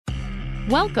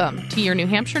Welcome to your New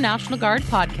Hampshire National Guard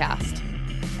podcast.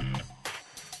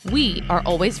 We are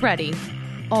always ready,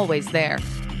 always there.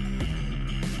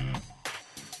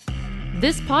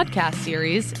 This podcast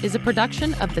series is a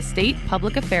production of the State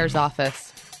Public Affairs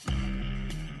Office.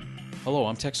 Hello,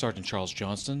 I'm Tech Sergeant Charles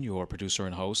Johnston, your producer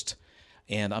and host,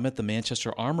 and I'm at the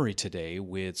Manchester Armory today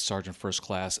with Sergeant First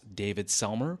Class David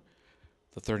Selmer,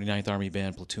 the 39th Army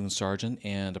Band platoon sergeant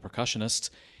and a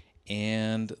percussionist,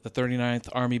 and the 39th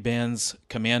Army Band's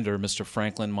commander, Mr.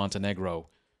 Franklin Montenegro.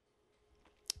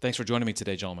 Thanks for joining me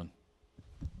today, gentlemen.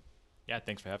 Yeah,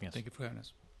 thanks for having us. Thank you for having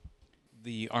us.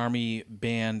 The Army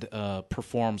Band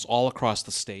performs all across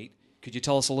the state. Could you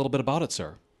tell us a little bit about it,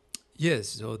 sir? Yes,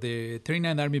 so the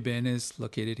 39th Army Band is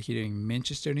located here in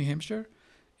Manchester, New Hampshire,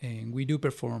 and we do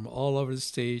perform all over the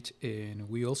state, and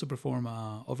we also perform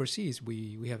overseas.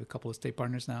 We have a couple of state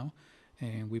partners now,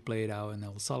 and we play it out in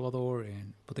El Salvador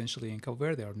and potentially in Cabo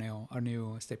Verde, our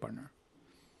new state partner.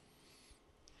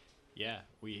 Yeah,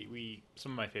 we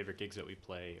some of my favorite gigs that we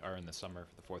play are in the summer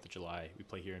for the 4th of July. We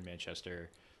play here in Manchester.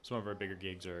 Some of our bigger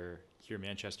gigs are here in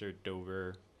Manchester,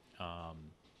 Dover,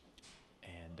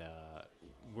 and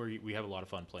we have a lot of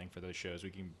fun playing for those shows. We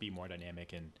can be more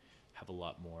dynamic and have a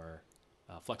lot more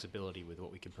flexibility with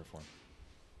what we can perform.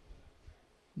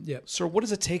 Yeah. Sir, what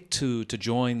does it take to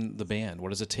join the band? What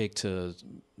does it take to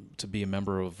be a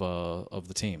member of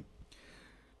the team?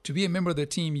 To be a member of the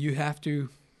team, you have to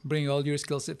bring all your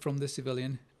skill set from your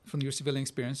civilian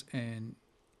experience, and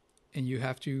you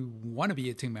have to want to be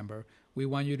a team member. We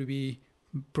want you to be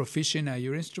proficient at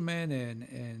your instrument,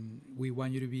 and we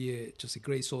want you to be just a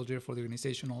great soldier for the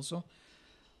organization also.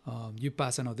 You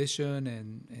pass an audition,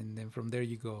 and then from there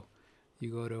you go. You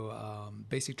go to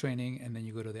basic training, and then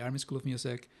you go to the Army School of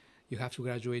Music. You have to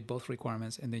graduate both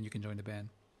requirements, and then you can join the band.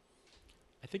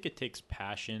 I think it takes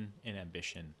passion and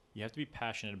ambition. You have to be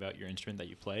passionate about your instrument that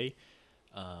you play,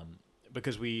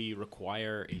 because we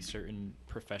require a certain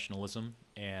professionalism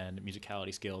and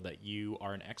musicality skill that you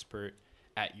are an expert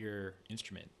at your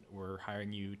instrument. We're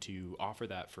hiring you to offer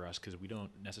that for us because we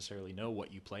don't necessarily know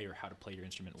what you play or how to play your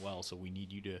instrument well, so we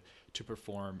need you to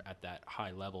perform at that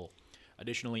high level.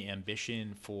 Additionally,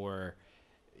 ambition for,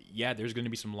 there's going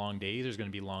to be some long days, there's going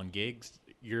to be long gigs.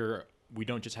 We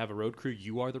don't just have a road crew,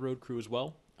 you are the road crew as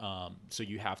well. So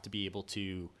you have to be able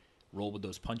to roll with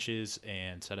those punches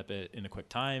and set up it in a quick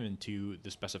time and to the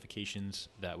specifications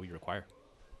that we require.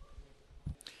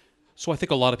 So I think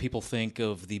a lot of people think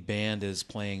of the band as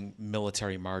playing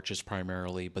military marches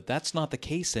primarily, but that's not the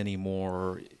case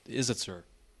anymore, is it, sir?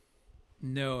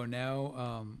 No,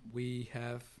 now we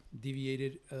have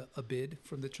deviated a bit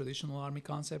from the traditional Army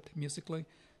concept musically.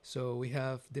 So we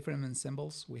have different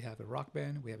ensembles. We have a rock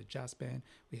band, we have a jazz band,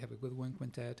 we have a woodwind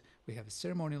quintet, we have a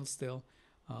ceremonial still.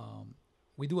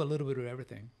 We do a little bit of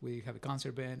everything. We have a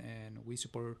concert band, and we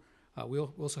support. We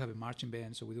also have a marching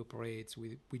band, so we do parades.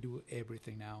 We do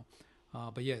everything now.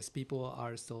 But yes, people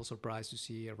are still surprised to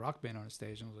see a rock band on a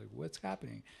stage, and like, what's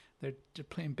happening? They're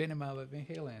playing Benema by Van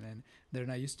Halen, and they're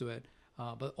not used to it.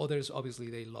 But others, obviously,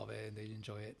 they love it and they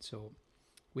enjoy it. So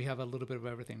we have a little bit of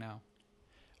everything now.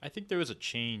 I think there was a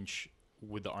change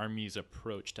with the Army's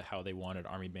approach to how they wanted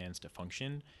Army bands to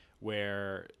function,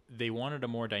 where they wanted a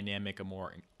more dynamic, a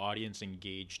more audience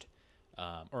engaged,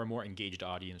 or a more engaged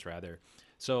audience rather.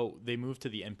 So they moved to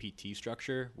the MPT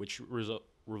structure, which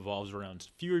revolves around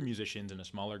fewer musicians in a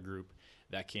smaller group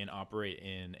that can operate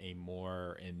in a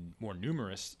more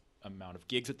numerous amount of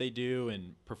gigs that they do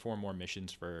and perform more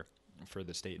missions for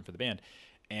the state and for the band.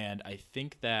 And I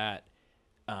think that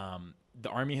the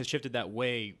Army has shifted that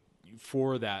way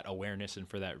for that awareness and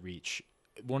for that reach.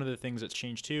 One of the things that's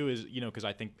changed too is, because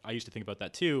I used to think about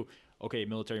that too. Okay,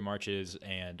 military marches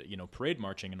and, parade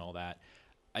marching and all that.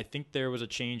 I think there was a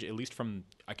change, at least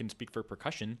I can speak for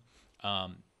percussion,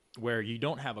 where you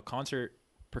don't have a concert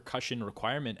percussion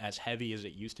requirement as heavy as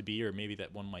it used to be, or maybe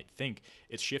that one might think.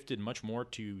 It's shifted much more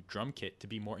to drum kit to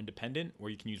be more independent,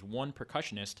 where you can use one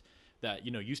percussionist that,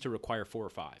 used to require 4 or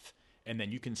 5. And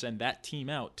then you can send that team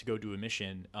out to go do a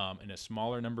mission in a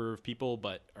smaller number of people,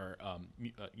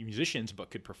 musicians,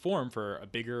 but could perform for a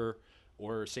bigger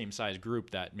or same size group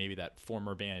that maybe that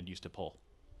former band used to pull.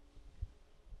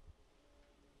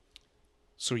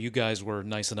 So you guys were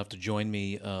nice enough to join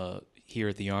me here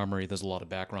at the Armory. There's a lot of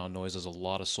background noise. There's a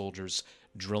lot of soldiers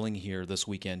drilling here this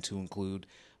weekend, to include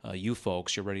you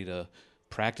folks. You're ready to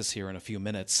practice here in a few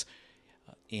minutes.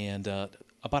 And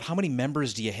about how many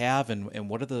members do you have, and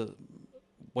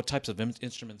what types of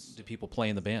instruments do people play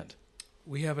in the band?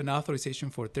 We have an authorization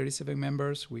for 37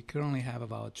 members. We currently have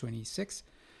about 26.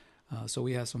 So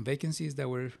we have some vacancies that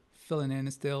we're filling in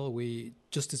still.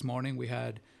 Just this morning we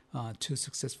had 2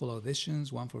 successful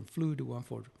auditions, one for flute, one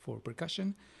for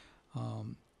percussion.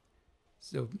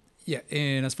 So yeah,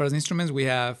 and as far as instruments, we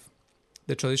have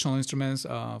the traditional instruments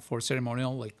for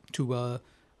ceremonial, like tuba,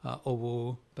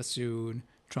 oboe, bassoon,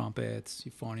 trumpets,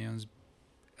 euphoniums,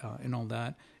 and all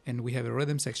that. And we have a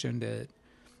rhythm section that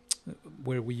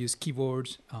where we use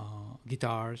keyboards,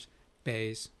 guitars,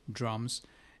 bass, drums,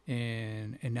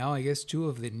 and now I guess 2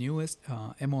 of the newest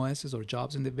MOSs or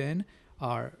jobs in the band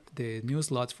are the new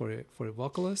slots for a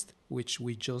vocalist, which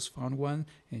we just found one,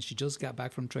 and she just got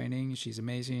back from training. She's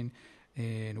amazing,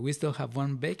 and we still have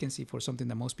one vacancy for something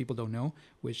that most people don't know,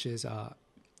 which is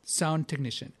sound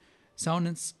technician, sound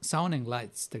and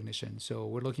lights technician. So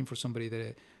we're looking for somebody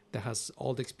that has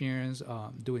all the experience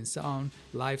doing sound,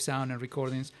 live sound and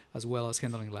recordings, as well as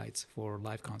handling lights for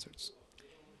live concerts.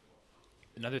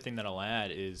 Another thing that I'll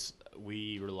add is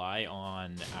we rely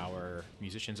on our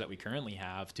musicians that we currently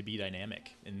have to be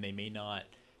dynamic, and they may not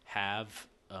have,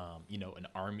 an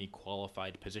Army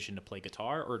qualified position to play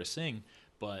guitar or to sing,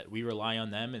 but we rely on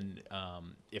them, and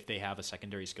if they have a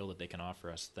secondary skill that they can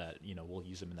offer us, that we'll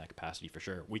use them in that capacity for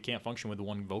sure. We can't function with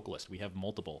one vocalist; we have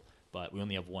multiple, but we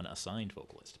only have one assigned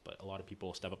vocalist. But a lot of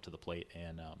people step up to the plate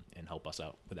and help us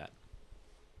out with that.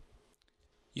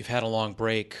 You've had a long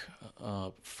break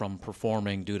from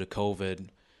performing due to COVID,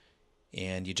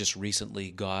 and you just recently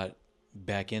got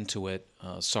back into it.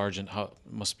 Sergeant, how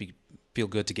must feel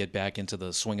good to get back into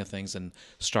the swing of things and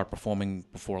start performing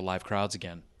before live crowds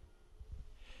again.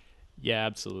 Yeah,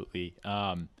 absolutely.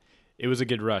 It was a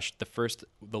good rush.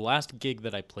 The last gig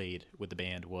that I played with the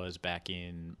band was back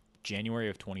in January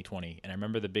of 2020, and I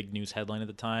remember the big news headline at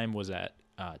the time was that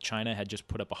China had just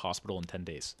put up a hospital in 10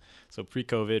 days. So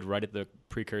pre-COVID, right at the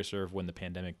precursor of when the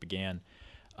pandemic began.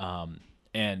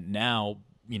 And now,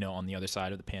 on the other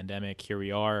side of the pandemic, here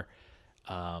we are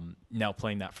now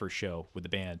playing that first show with the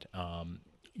band,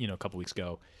 a couple weeks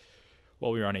ago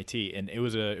while we were on AT. And it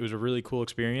was a really cool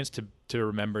experience to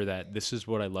remember that this is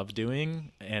what I love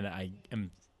doing. And I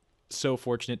am so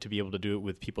fortunate to be able to do it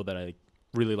with people that I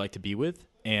really like to be with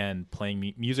and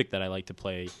playing music that I like to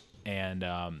play, and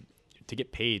to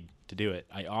get paid to do it.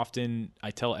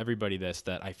 I tell everybody this,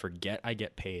 that I forget I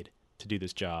get paid to do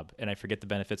this job, and I forget the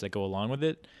benefits that go along with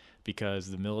it, because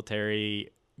the military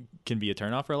can be a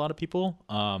turnoff for a lot of people.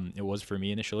 It was for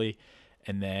me initially.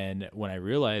 And then when I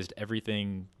realized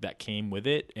everything that came with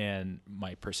it, and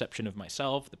my perception of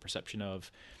myself, the perception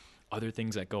of other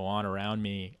things that go on around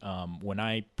me, when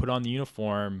I put on the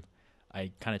uniform,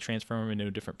 I kind of transform into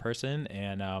a different person,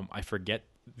 and I forget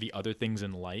the other things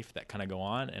in life that kind of go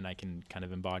on, and I can kind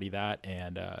of embody that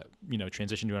and,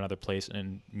 transition to another place,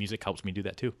 and music helps me do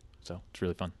that too. So it's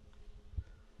really fun.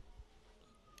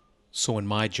 So in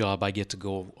my job, I get to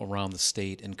go around the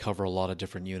state and cover a lot of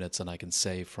different units, and I can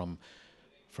say from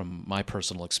my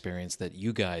personal experience that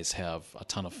you guys have a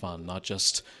ton of fun, not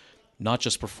just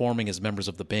performing as members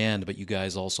of the band, but you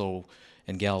guys also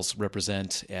and gals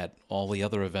represent at all the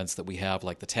other events that we have,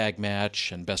 like the tag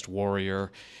match and Best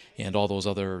Warrior and all those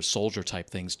other soldier type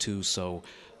things too. So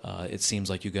it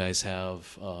seems like you guys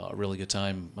have a really good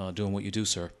time doing what you do,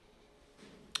 sir.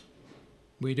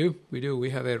 We do. We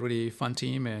have a really fun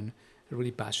team and a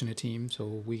really passionate team. So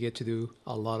we get to do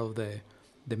a lot of the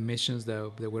missions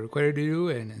that we're required to do,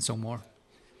 and some more.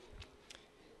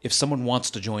 If someone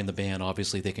wants to join the band,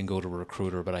 obviously they can go to a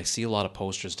recruiter, but I see a lot of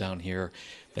posters down here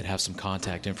that have some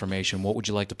contact information. What would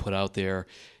you like to put out there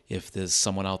if there's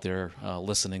someone out there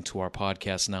listening to our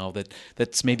podcast now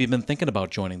that's maybe been thinking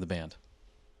about joining the band?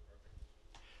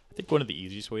 I think one of the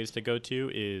easiest ways to go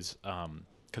to is,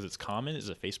 because it's common, is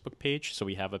a Facebook page. So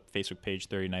we have a Facebook page,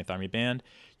 39th Army Band.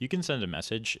 You can send a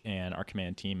message, and our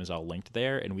command team is all linked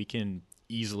there, and we can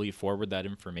easily forward that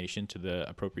information to the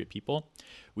appropriate people.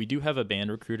 We do have a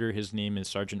band recruiter. His name is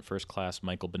Sergeant First Class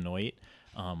Michael Benoit.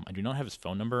 I do not have his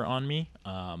phone number on me,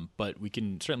 but we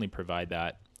can certainly provide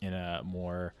that in a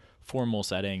more formal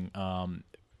setting. I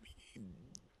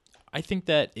think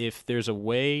that if there's a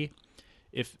way,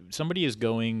 if somebody is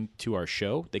going to our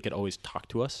show, they could always talk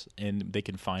to us, and they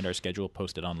can find our schedule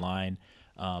posted online.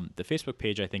 The Facebook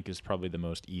page, I think, is probably the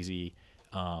most easy,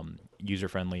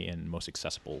 user-friendly, and most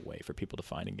accessible way for people to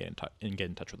find and get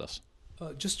in touch with us.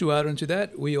 Just to add on to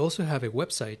that, we also have a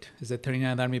website. It's at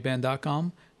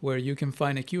 39armyband.com, where you can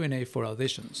find a Q&A for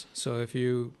auditions. So if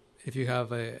you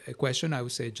have a question, I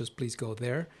would say just please go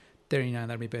there,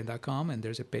 39armyband.com, and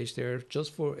there's a page there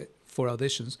just for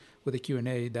auditions with a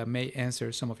Q&A that may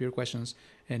answer some of your questions.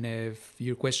 And if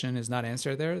your question is not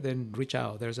answered there, then reach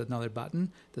out. There's another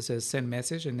button that says send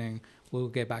message, and then we'll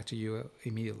get back to you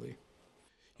immediately.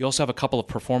 You also have a couple of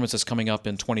performances coming up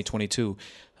in 2022.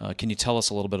 Can you tell us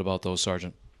a little bit about those,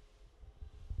 Sergeant?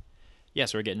 Yeah,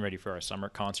 so we're getting ready for our summer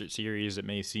concert series. It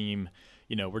may seem,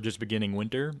 we're just beginning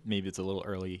winter. Maybe it's a little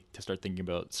early to start thinking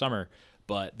about summer,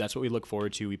 but that's what we look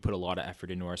forward to. We put a lot of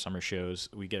effort into our summer shows.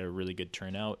 We get a really good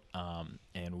turnout,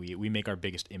 and we make our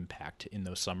biggest impact in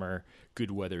those summer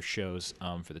good weather shows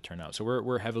for the turnout. So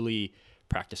we're heavily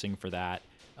practicing for that.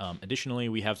 Additionally,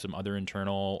 we have some other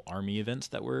internal Army events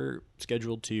that we're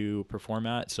scheduled to perform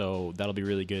at, so that'll be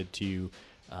really good to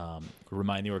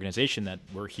remind the organization that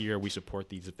we're here, we support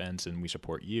these events, and we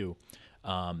support you.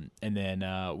 And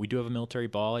then we do have a military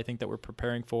ball, I think, that we're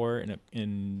preparing for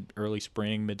in early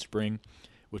spring, mid-spring,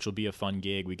 which will be a fun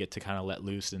gig. We get to kind of let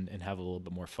loose and have a little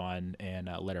bit more fun and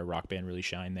let our rock band really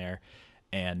shine there.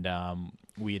 And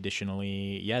we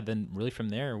additionally, then really from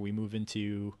there, we move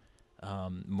into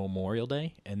Memorial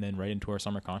Day and then right into our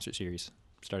summer concert series,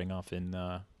 starting off in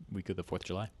week of the 4th of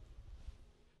July.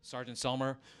 Sergeant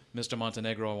Selmer, Mr.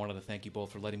 Montenegro, I wanted to thank you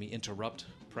both for letting me interrupt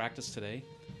practice today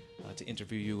to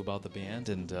interview you about the band.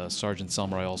 And Sergeant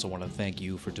Selmer, I also want to thank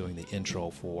you for doing the intro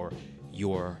for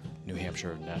your New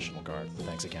Hampshire National Guard.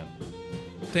 Thanks again.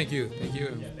 Thank you.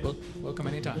 Welcome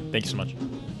anytime. Thank you so much.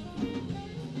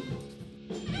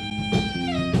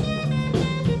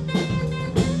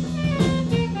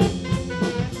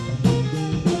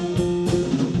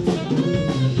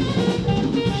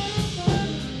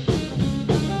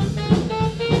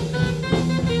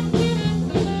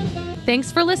 Thanks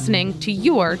for listening to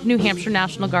your New Hampshire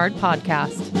National Guard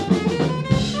podcast.